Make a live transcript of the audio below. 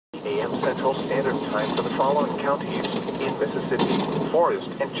a.m. Central Standard Time for the following counties in Mississippi: Forest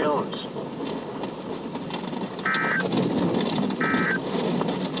and Jones.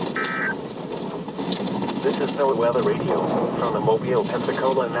 This is NOAA Weather Radio from the Mobile,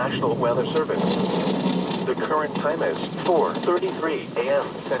 Pensacola National Weather Service. The current time is 4:33 a.m.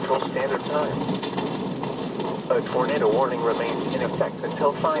 Central Standard Time. A tornado warning remains in effect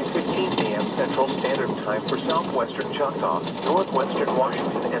until 5:15 a.m. Central Standard Time for southwestern Choctaw, northwestern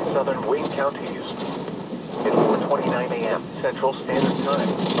Washington, and southern Wayne counties. At 4:29 a.m. Central Standard Time,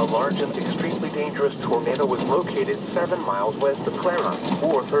 a large and extremely dangerous tornado was located 7 miles west of Clara,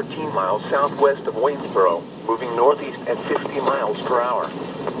 or 13 miles southwest of Waynesboro, moving northeast at 50 miles per hour.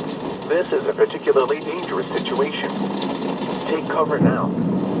 This is a particularly dangerous situation. Take cover now.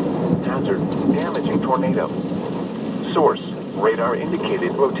 Hazard: damaging tornado. Source: radar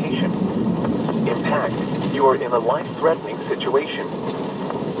indicated rotation. Impact: you are in a life-threatening situation.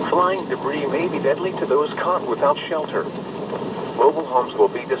 Flying debris may be deadly to those caught without shelter. Mobile homes will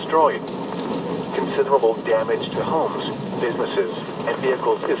be destroyed. Considerable damage to homes, businesses, and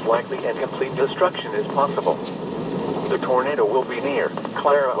vehicles is likely, and complete destruction is possible. The tornado will be near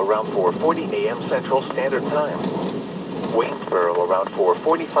Clara around 4:40 a.m. Central Standard Time. Waynesboro around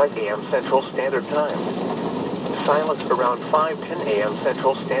 4:45 a.m. Central Standard Time. Silas around 5:10 a.m.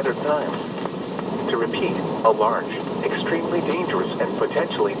 Central Standard Time. To repeat, a large, extremely dangerous, and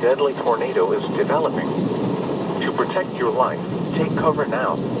potentially deadly tornado is developing. To protect your life, take cover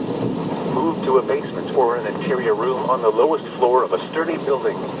now. Move to a basement or an interior room on the lowest floor of a sturdy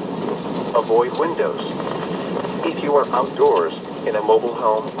building. Avoid windows. If you are outdoors, in a mobile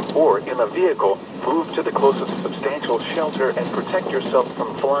home, or in a vehicle, move to the closest substantial shelter and protect yourself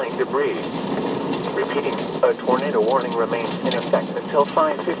from flying debris. Repeating, a tornado warning remains in effect until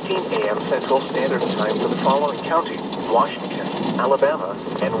 5:15 a.m. Central Standard Time for the following counties: Washington, Alabama,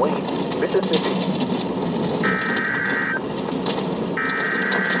 and Wayne, Mississippi.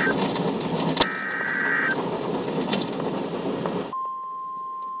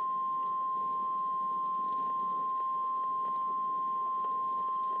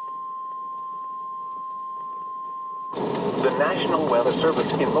 The National Weather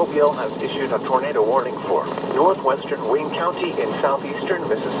Service in Mobile has issued a tornado warning for northwestern Wayne County in southeastern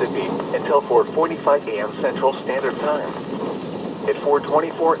Mississippi until 4:45 a.m. Central Standard Time. At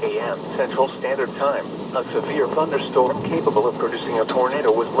 4:24 a.m. Central Standard Time, a severe thunderstorm capable of producing a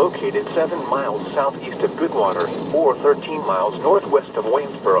tornado was located 7 miles southeast of Goodwater, or 13 miles northwest of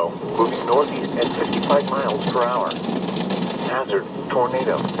Waynesboro, moving northeast at 55 miles per hour. Hazard: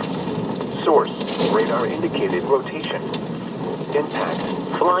 tornado. Source: radar indicated rotation. Impact: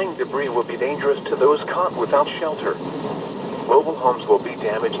 flying debris will be dangerous to those caught without shelter. Mobile homes will be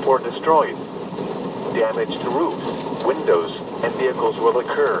damaged or destroyed. Damage to roofs, windows, and vehicles will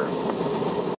occur.